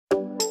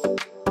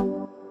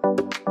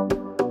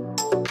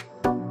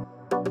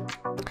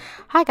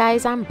Hi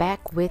guys, I'm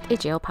back with a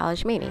gel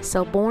polish mini.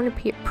 So Born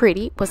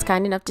Pretty was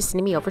kind enough to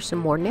send me over some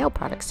more nail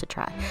products to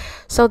try.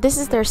 So this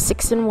is their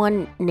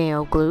 6-in-1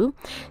 nail glue.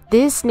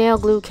 This nail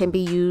glue can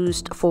be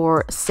used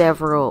for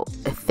several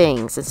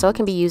things, and so it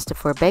can be used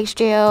for base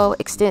gel,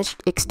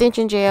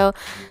 extension gel,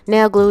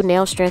 nail glue,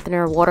 nail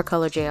strengthener,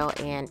 watercolor gel,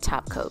 and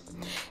top coat.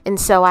 And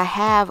so I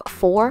have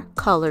 4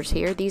 colors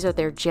here. These are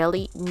their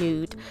jelly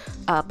nude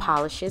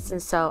polishes,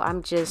 and so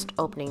I'm just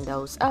opening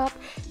those up,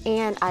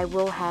 and I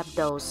will have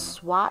those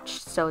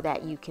swatched so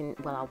that you can,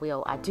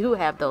 I do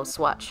have those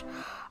swatched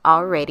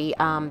already.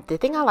 The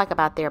thing I like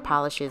about their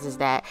polishes is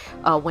that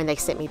when they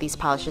sent me these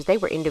polishes, they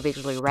were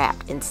individually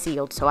wrapped and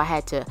sealed, so I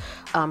had to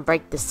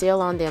break the seal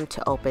on them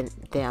to open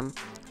them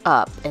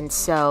up. And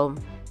so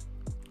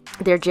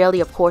they're jelly,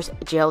 of course,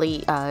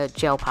 jelly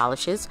gel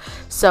polishes,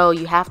 so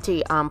you have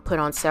to put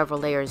on several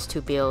layers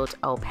to build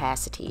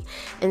opacity.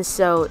 And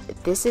so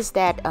this is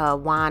that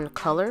wine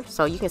color,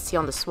 so you can see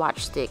on the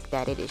swatch stick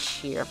that it is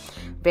sheer.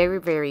 Very,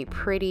 very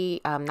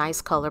pretty,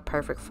 nice color,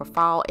 perfect for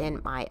fall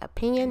in my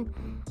opinion.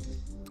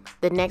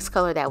 The next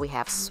color that we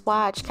have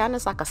swatched kind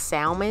of like a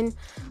salmon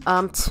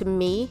to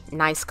me.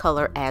 Nice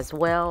color as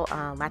well.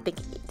 I think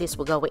this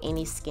will go with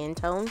any skin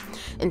tone,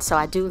 and so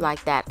I do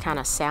like that kind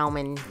of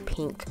salmon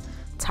pink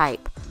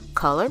type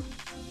color.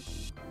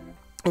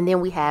 And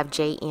then we have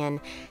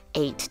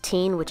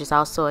JN18, which is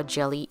also a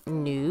jelly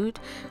nude.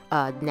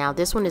 Now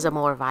this one is a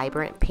more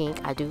vibrant pink.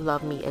 I do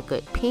love me a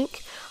good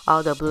pink,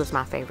 although blue is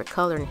my favorite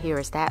color. And here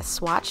is that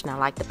swatch, and I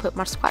like to put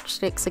my swatch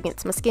sticks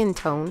against my skin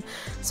tone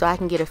so I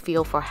can get a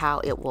feel for how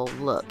it will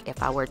look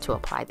if I were to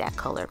apply that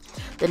color.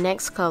 The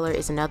next color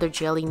is another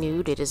jelly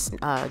nude. It is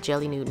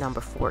jelly nude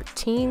number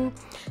 14,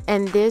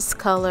 and this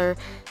color,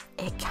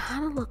 it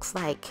kind of looks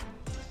like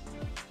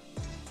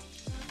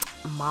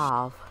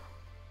mauve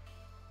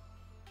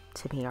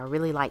to me. I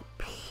really like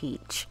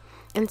peach,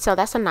 and so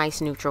that's a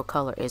nice neutral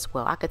color as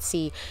well. I could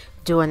see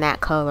doing that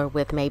color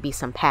with maybe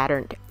some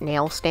patterned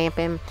nail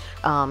stamping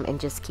and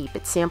just keep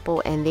it simple.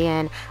 And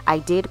then I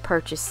did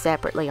purchase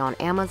separately on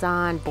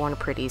Amazon Born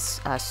Pretty's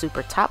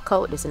super top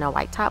coat. It's a no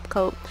white top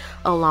coat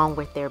along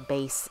with their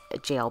base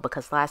gel,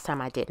 because last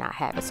time I did not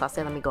have it, so I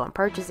said let me go and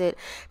purchase it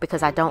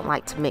because I don't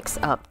like to mix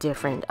up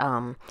different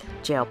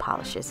gel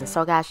polishes. And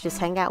so guys, just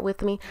hang out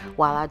with me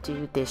while I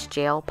do this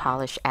gel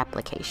polish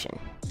application.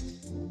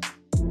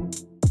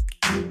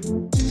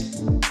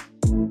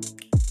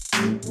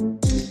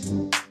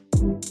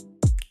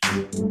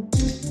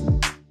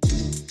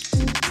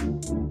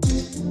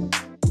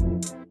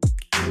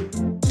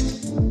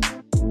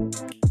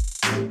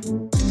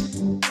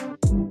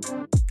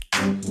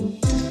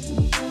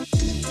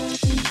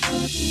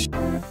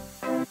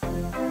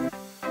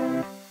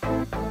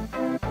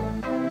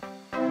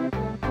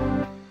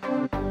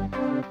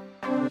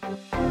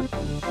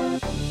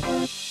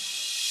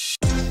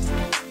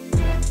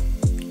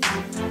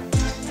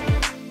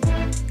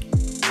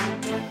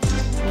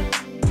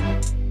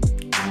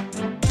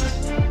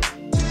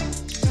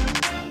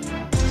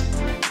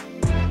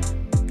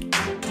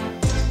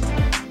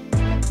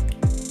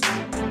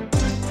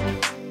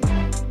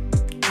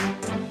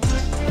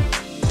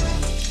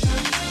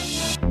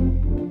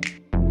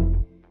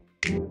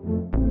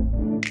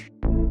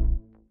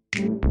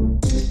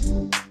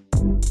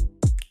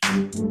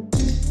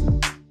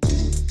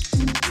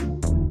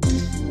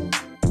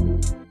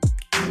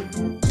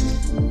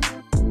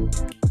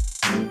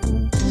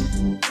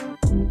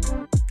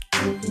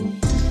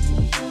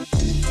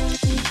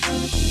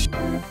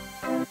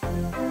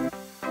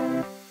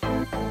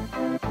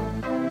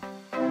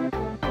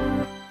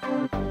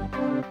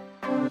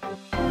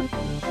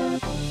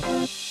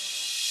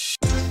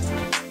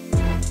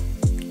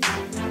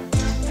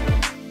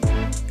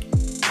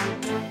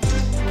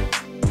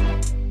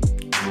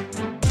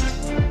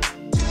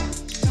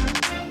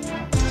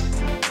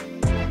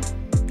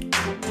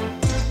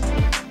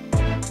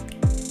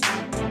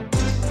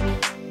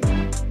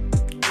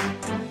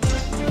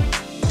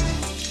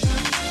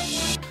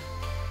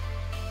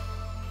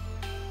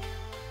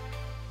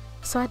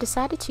 So I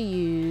decided to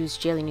use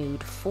Jelly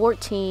Nude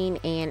 14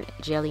 and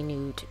Jelly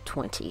Nude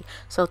 20.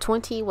 So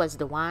 20 was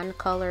the wine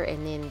color,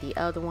 and then the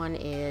other one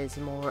is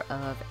more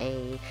of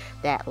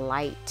that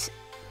light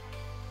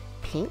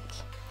pink.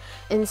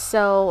 And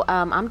so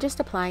I'm just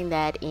applying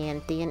that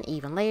in thin,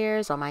 even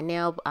layers on my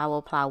nail. I will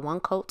apply 1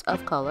 coat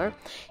of color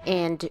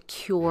and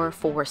cure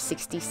for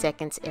 60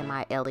 seconds in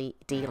my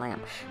LED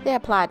lamp. They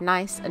applied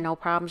nice, no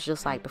problems,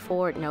 just like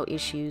before, no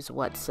issues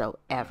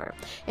whatsoever.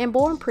 And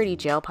Born Pretty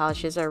gel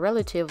polishes are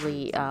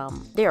relatively,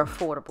 they're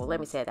affordable. Let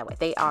me say it that way.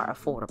 They are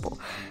affordable.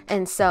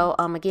 And so,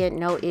 again,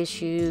 no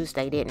issues.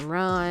 They didn't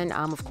run.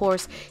 Of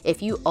course,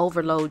 if you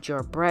overload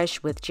your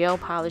brush with gel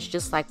polish,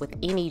 just like with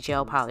any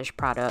gel polish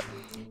product,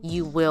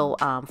 you will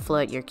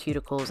flood your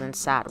cuticles and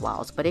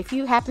sidewalls. But if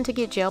you happen to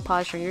get gel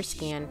polish on your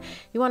skin,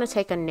 you want to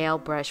take a nail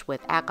brush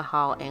with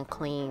alcohol and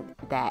clean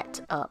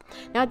that up.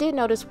 Now I did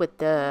notice with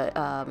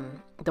the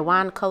the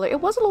wine color.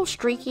 It was a little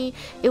streaky.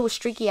 It was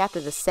streaky after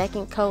the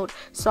second coat,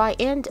 so I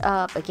end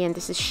up, again,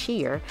 this is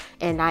sheer,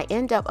 and I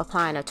end up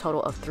applying a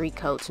total of 3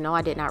 coats. No,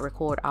 I did not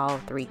record all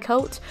 3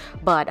 coats,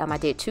 but I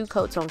did 2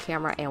 coats on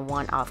camera and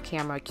 1 off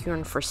camera,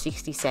 curing for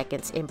 60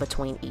 seconds in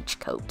between each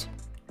coat.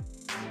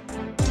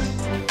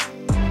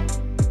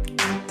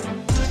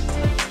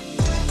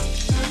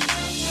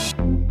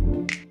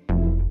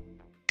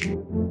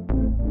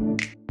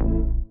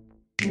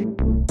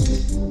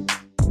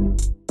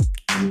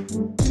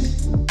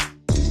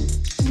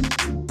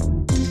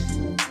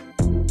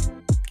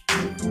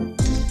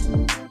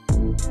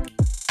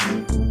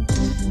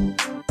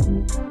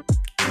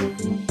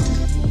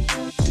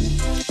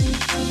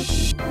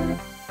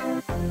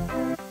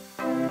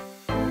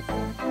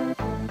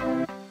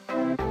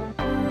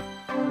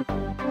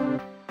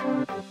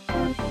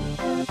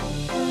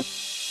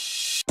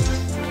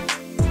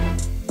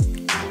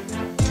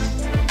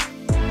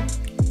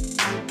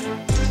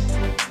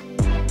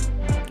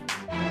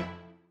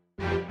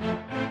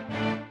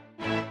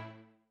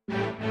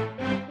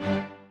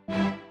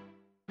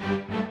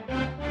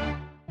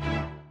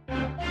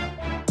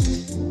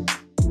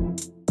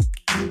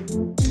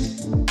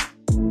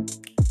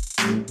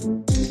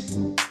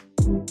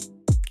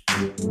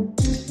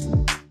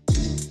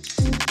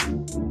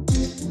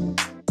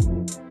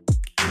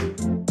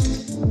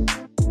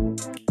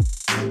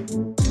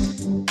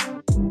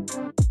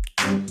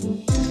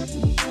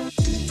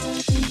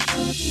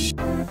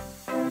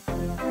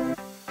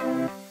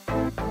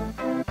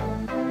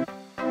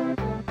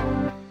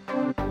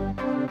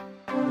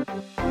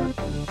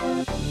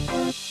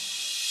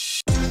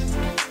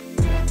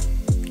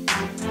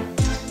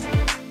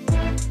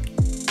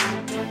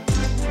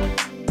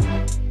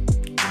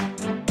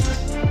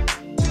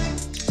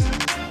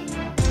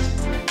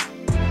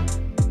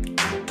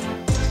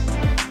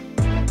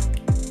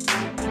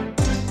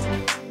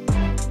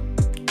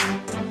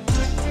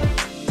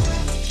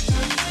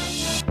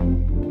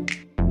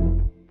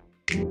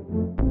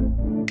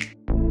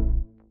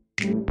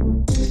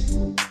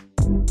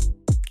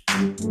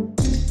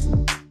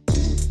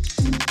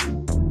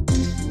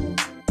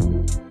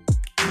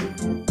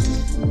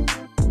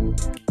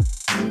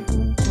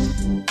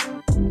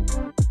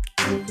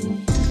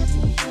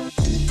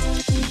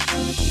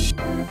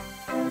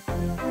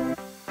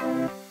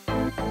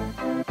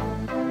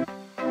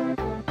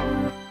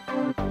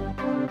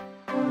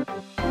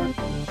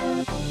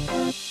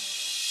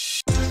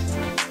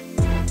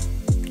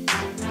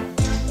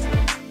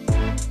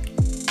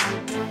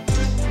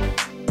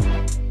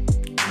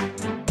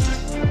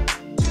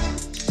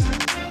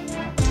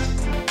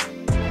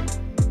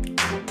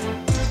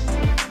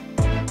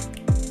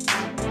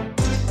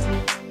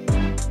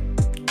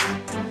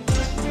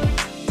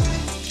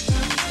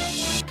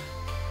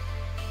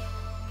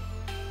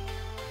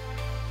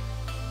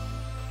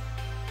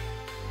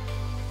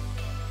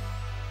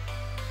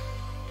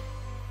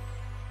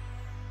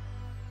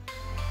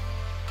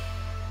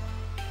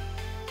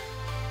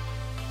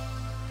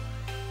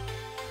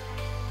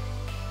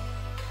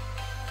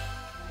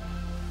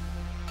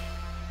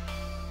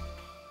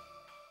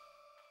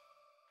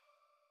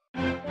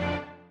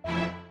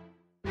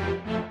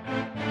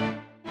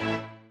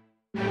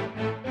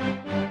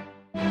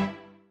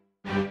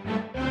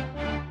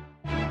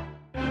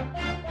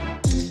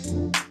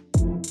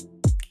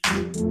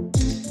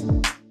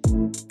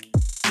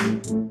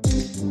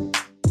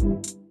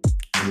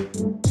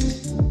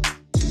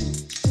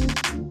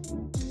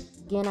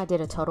 Again, I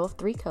did a total of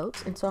 3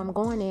 coats, and so I'm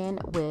going in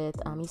with,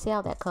 you see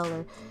how that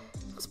color,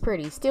 it's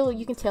pretty. Still,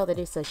 you can tell that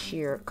it's a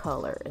sheer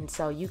color, and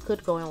so you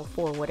could go in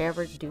for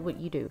whatever, do what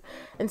you do.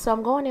 And so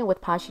I'm going in with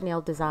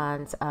Chanel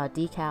Designs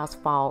Decals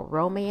Fall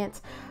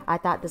Romance. I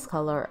thought this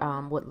color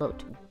would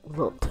look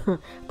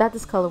thought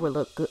this color would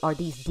look good, or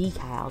these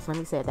decals, let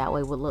me say it that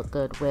way, would look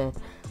good with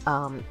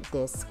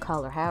this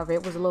color. However,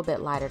 it was a little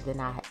bit lighter than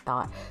I had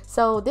thought.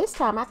 So this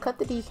time I cut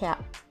the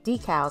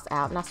decals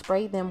out and I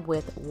sprayed them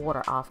with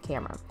water off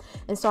camera.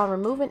 And so I'm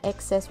removing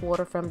excess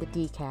water from the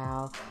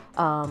decal,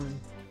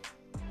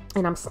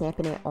 and I'm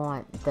snapping it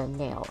on the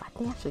nail. I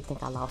actually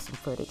think I lost some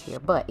footage here,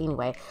 but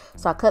anyway,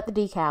 so I cut the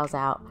decals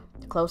out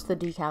close to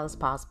the decal as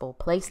possible,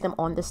 placed them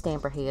on the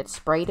stamper head,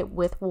 sprayed it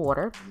with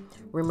water,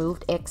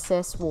 removed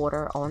excess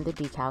water on the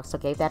decal, so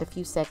gave that a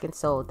few seconds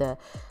so the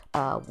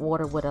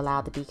water would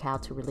allow the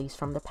decal to release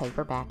from the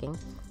paper backing.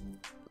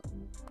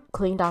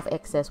 Cleaned off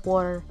excess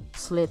water,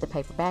 slid the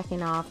paper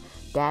backing off,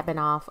 dabbing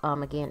off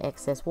again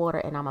excess water,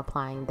 and I'm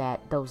applying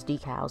those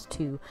decals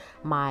to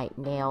my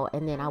nail,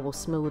 and then I will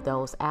smooth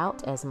those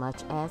out as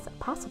much as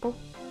possible.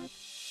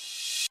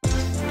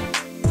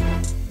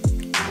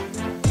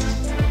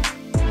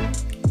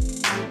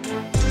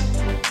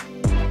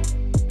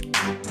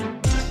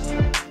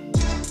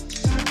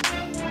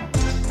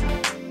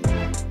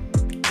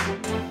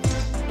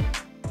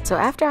 So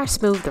after I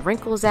smooth the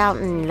wrinkles out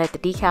and let the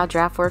decal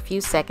dry for a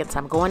few seconds,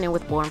 I'm going in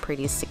with Born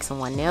Pretty's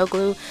 6-in-1 nail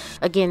glue.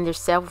 Again, there's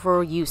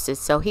several uses.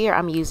 So here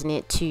I'm using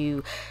it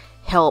to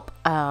help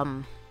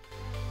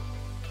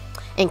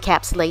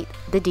encapsulate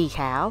the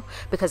decal,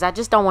 because I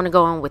just don't want to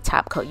go on with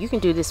top coat. You can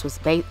do this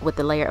with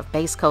the layer of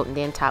base coat and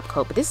then top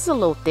coat, but this is a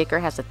little thicker,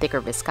 has a thicker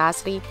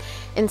viscosity,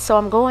 and so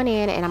I'm going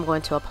in and I'm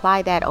going to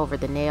apply that over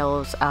the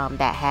nails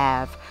that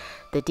have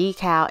the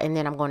decal, and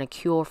then I'm going to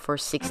cure for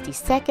 60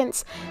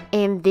 seconds,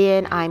 and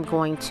then I'm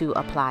going to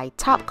apply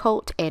top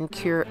coat and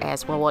cure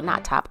as well. Well,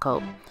 not top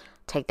coat,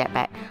 take that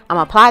back. I'm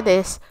gonna apply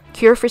this,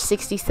 cure for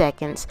 60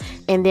 seconds,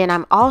 and then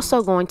I'm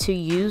also going to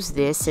use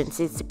this, since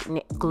it's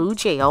glue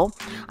gel,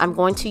 I'm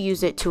going to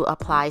use it to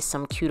apply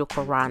some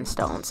cuticle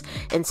rhinestones.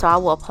 And so I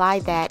will apply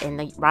that, and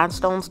the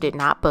rhinestones did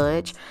not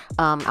budge.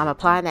 I'm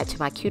applying that to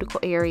my cuticle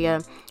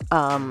area,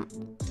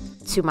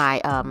 to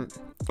my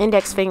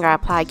index finger. I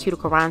apply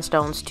cuticle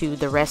rhinestones to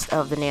the rest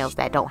of the nails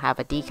that don't have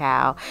a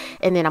decal,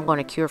 and then I'm going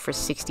to cure for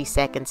 60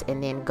 seconds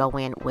and then go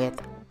in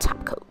with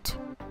top coat.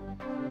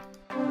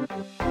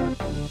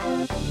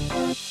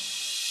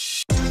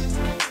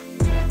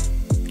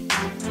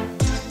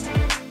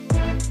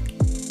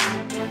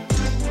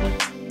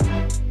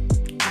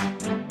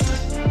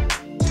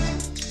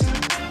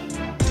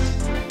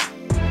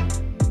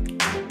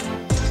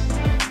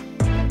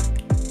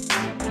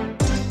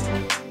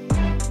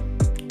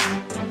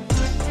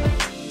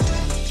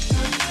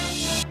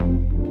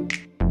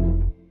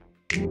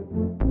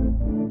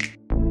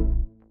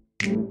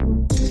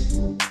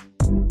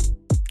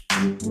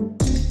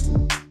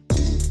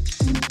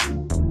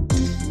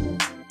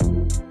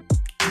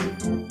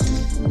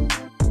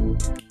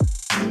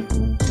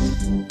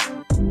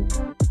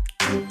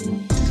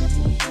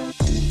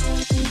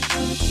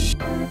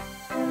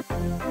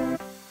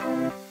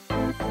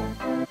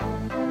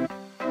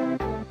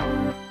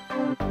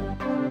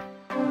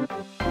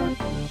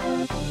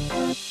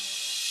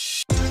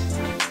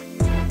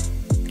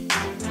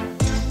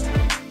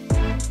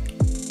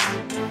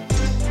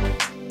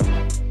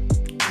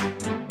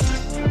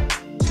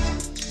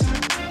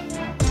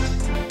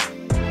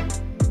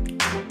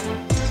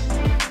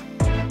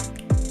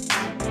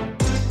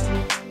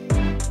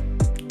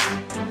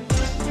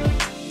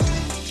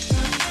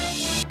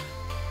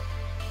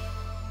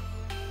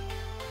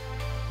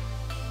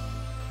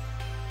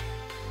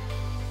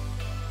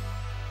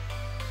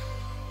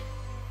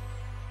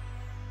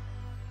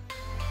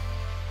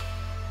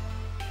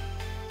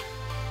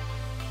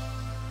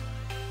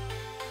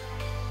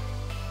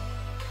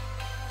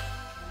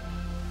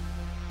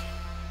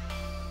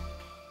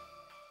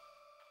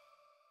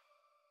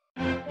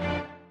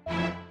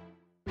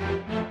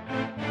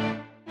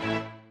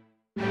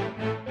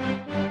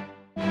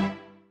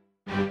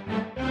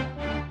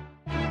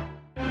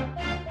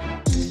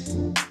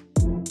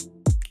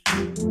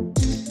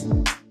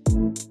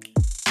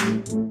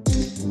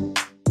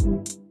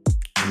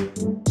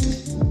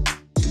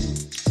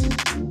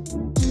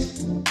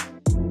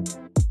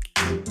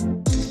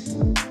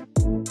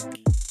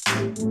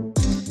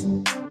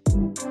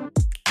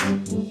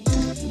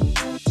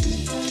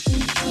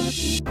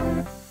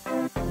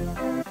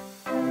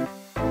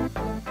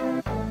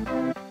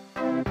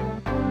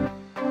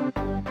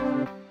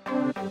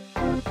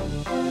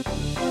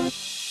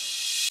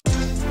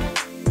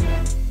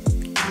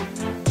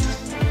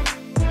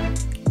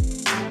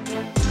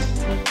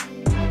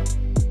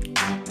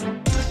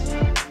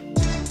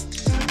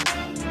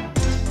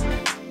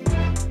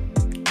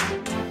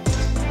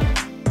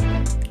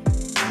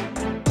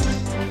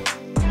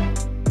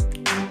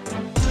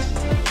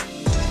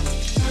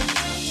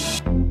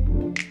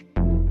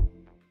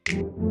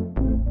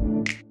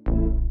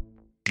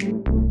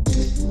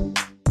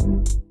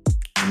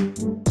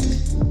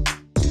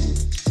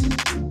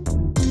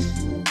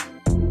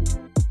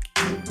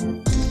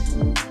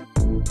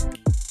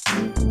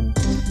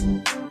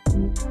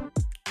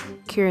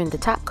 Curing the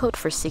top coat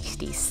for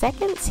 60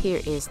 seconds.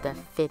 Here is the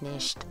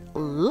finished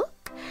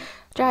look.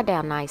 Dry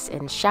down nice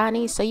and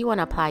shiny. So you want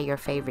to apply your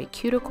favorite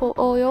cuticle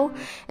oil.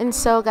 And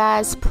so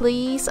guys,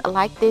 please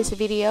like this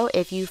video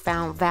if you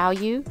found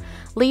value.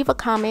 Leave a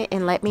comment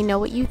and let me know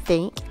what you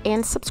think,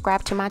 and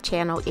subscribe to my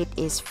channel. It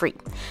is free.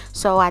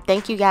 So I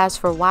thank you guys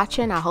for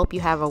watching. I hope you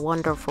have a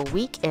wonderful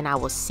week, and I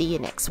will see you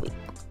next week.